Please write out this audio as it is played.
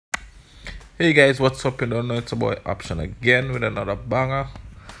Hey guys, what's up? You don't know, it's about Option again with another banger.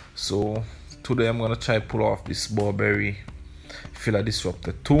 So today I'm gonna try pull off this Burberry Fila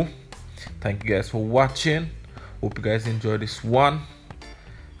Disruptor 2. Thank you guys for watching. Hope you guys enjoy this one.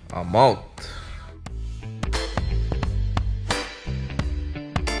 I'm out.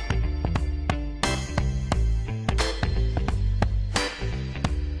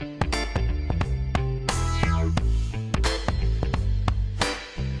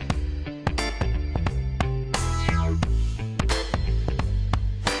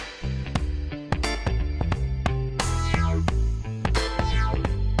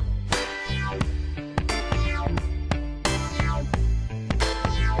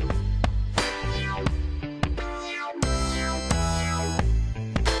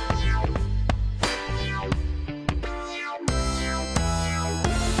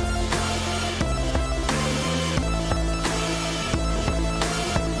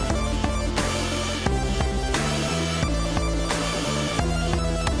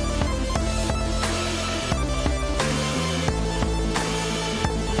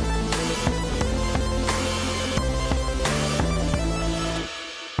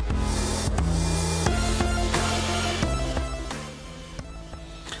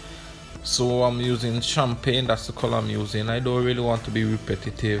 So I'm using champagne, that's the color I'm using. I don't really want to be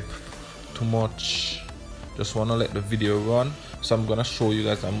repetitive too much, just want to let the video run. So I'm gonna show you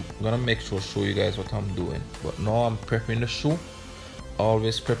guys, I'm gonna make sure show you guys what I'm doing. But now I'm prepping the shoe.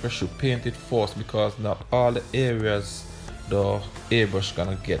 Always prep your shoe, paint it first, because not all the areas the airbrush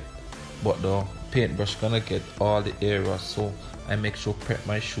gonna get, but the paintbrush gonna get all the areas. So I make sure prep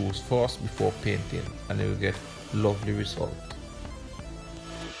my shoes first before painting, and you will get lovely result.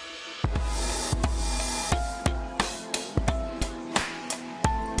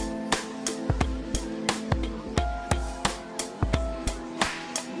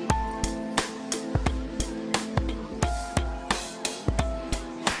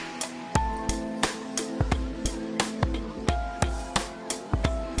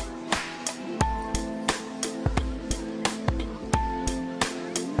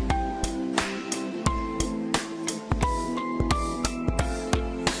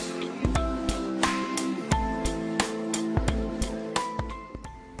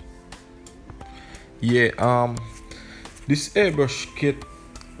 Yeah, this airbrush kit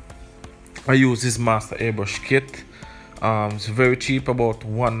I use is Master airbrush kit. It's very cheap, about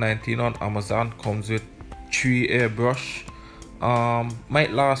 $1.19 on Amazon. Comes with 3 airbrush.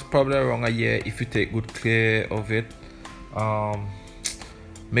 Might last probably around a year if you take good care of it.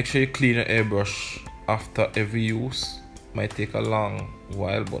 Make sure you clean your airbrush after every use. Might take a long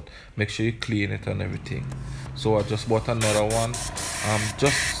while, but make sure you clean it and everything. So I just bought another one. I'm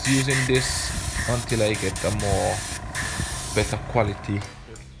just using this until I get a more better quality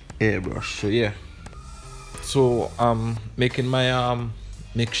airbrush. So yeah, so I'm making my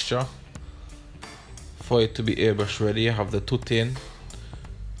mixture for it to be airbrush ready. I have the 2 tin,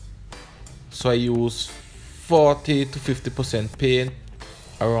 so I use 40 to 50% paint,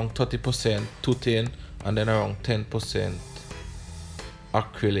 around 30% 2 tin, and then around 10%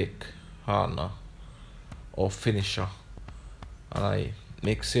 acrylic hardener or finisher, and I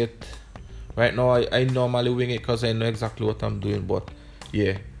mix it. Right now I normally wing it because I know exactly what I'm doing, but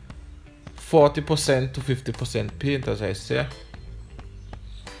yeah, 40% to 50% paint, as I say,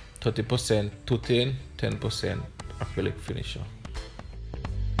 30% 2 tin, 10% acrylic finisher.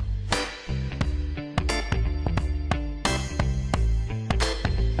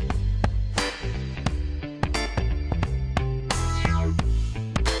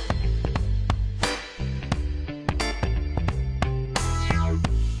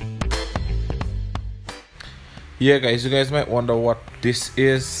 Yeah guys, you guys might wonder what this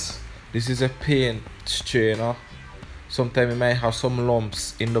is. This is a paint strainer. Sometimes it might have some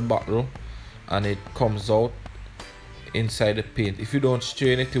lumps in the bottle and it comes out inside the paint. If you don't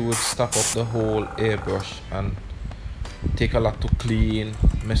strain it, it would stop up the whole airbrush and take a lot to clean,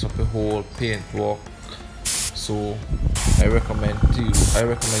 mess up the whole paint work. So I recommend you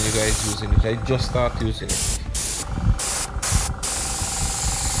guys using it. I just started using it.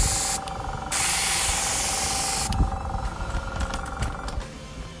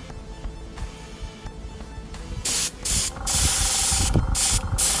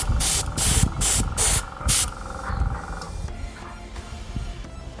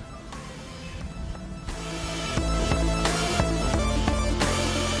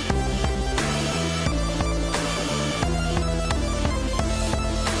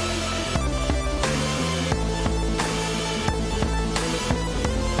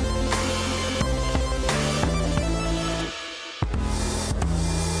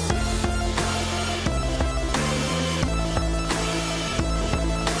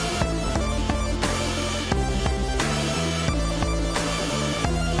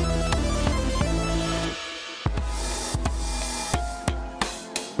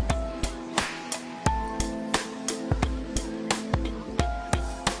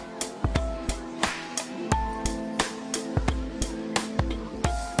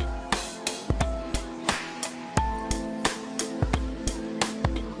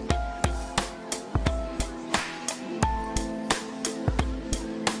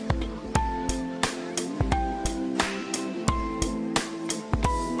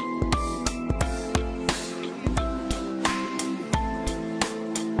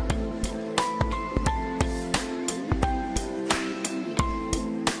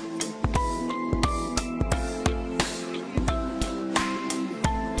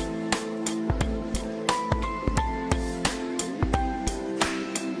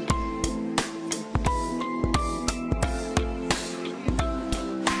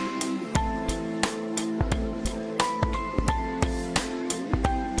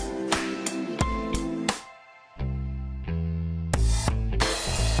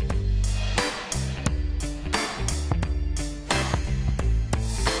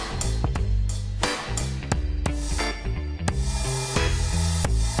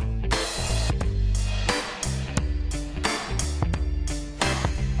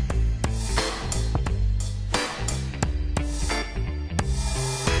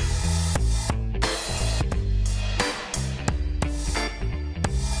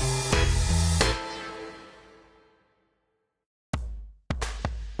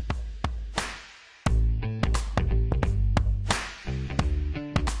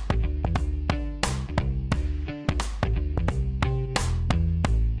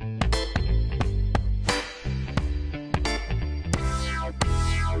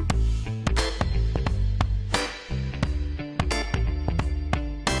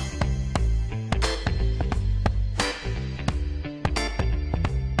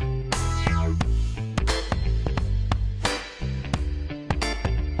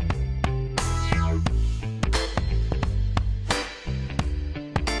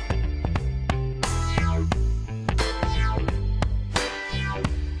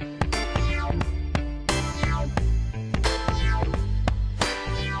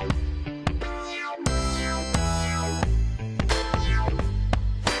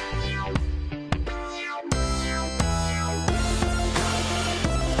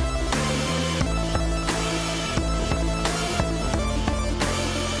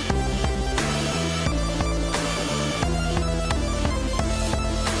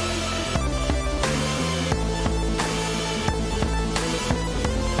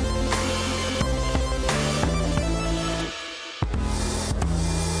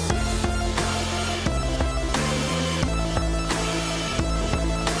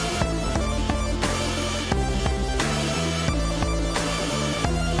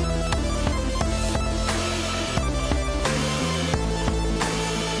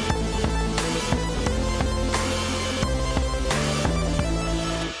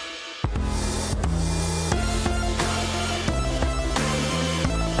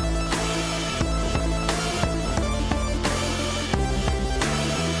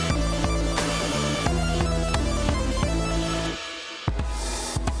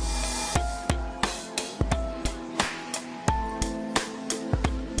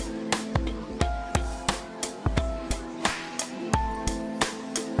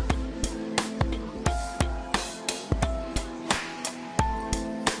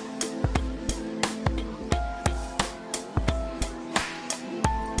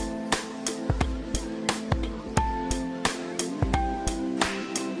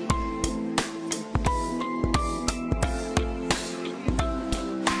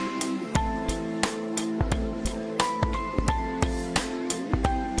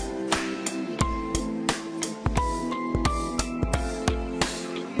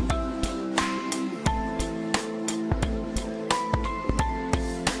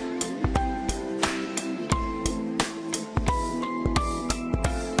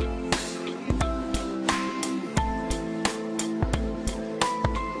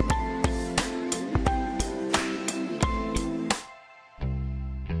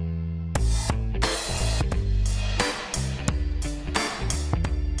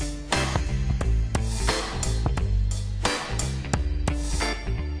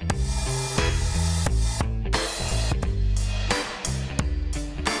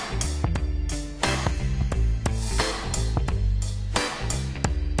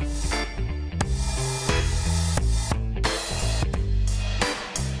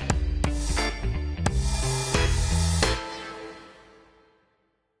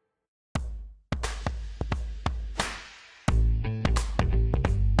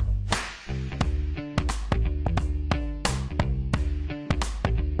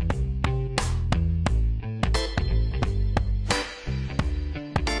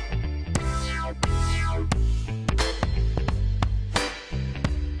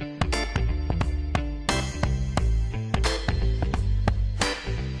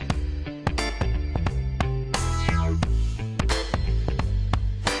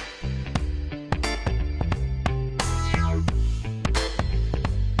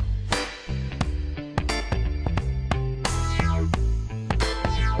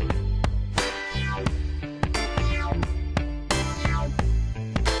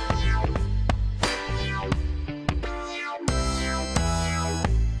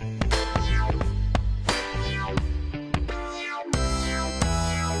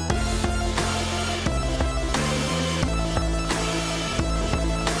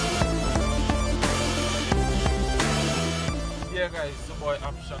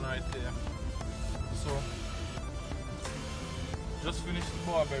 option right there. So just finished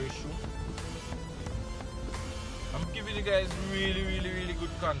the Burberry shoe. I'm giving you guys really good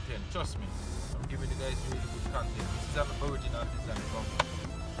content. Trust me. I'm giving you guys really good content. This is an original design from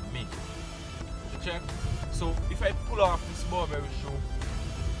me. Check. So if I pull off this Burberry shoe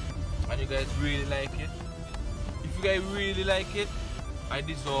and you guys really like it, if you guys really like it, I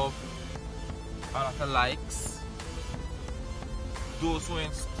deserve a lot of likes. Those who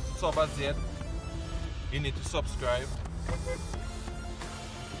ain't sub as yet, you need to subscribe.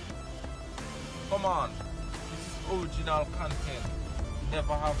 Come on, this is original content.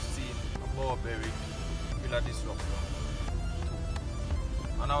 Never have seen a Burberry Fila Disruptor.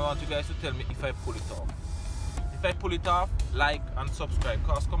 And I want you guys to tell me if I pull it off. If I pull it off, like and subscribe.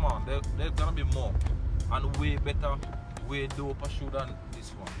 Cause come on, there's gonna be more and way better, way doper shoe than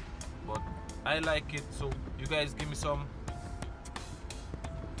this one. But I like it, so you guys give me some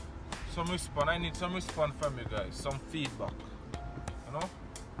response. I need some response from you guys, some feedback. You know?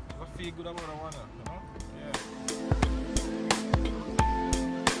 I feel good about the one, you know? Yeah.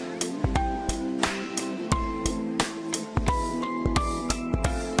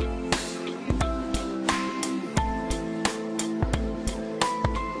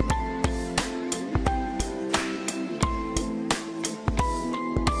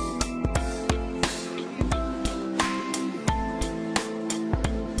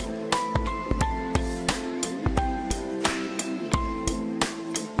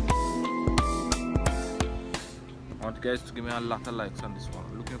 I want you guys to give me a lot of likes on this one.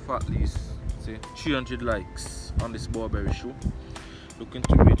 I'm looking for at least say 300 likes on this Burberry shoe. Looking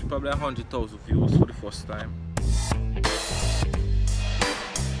to reach probably 100,000 views for the first time.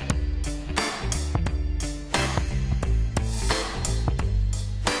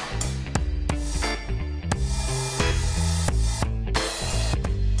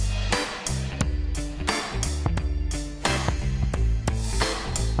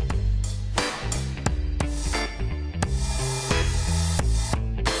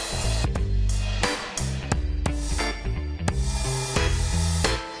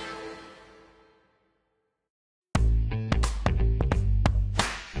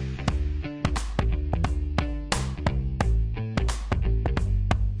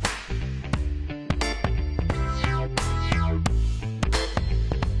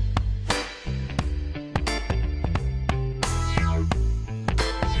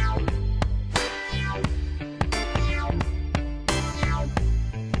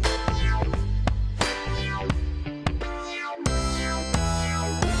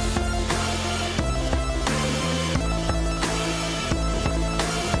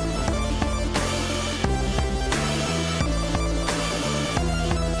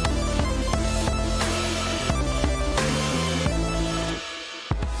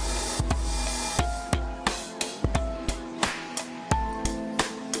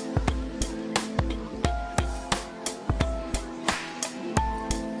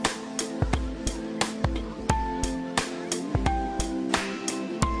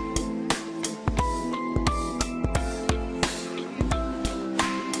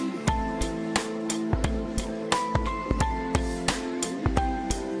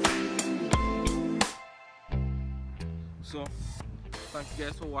 So thank you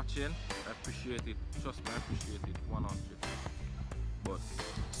guys for watching. I appreciate it. Trust me, I appreciate it 100. But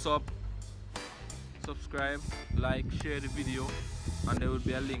subscribe, like, share the video, and there will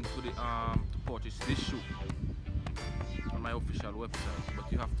be a link to the to purchase this shoe on my official website.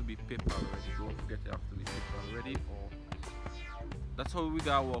 But you have to be PayPal already. Don't forget you have to be PayPal already, or that's how we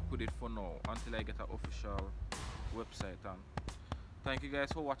gotta work with it for now until I get an official website. And thank you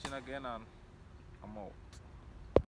guys for watching again, and I'm out.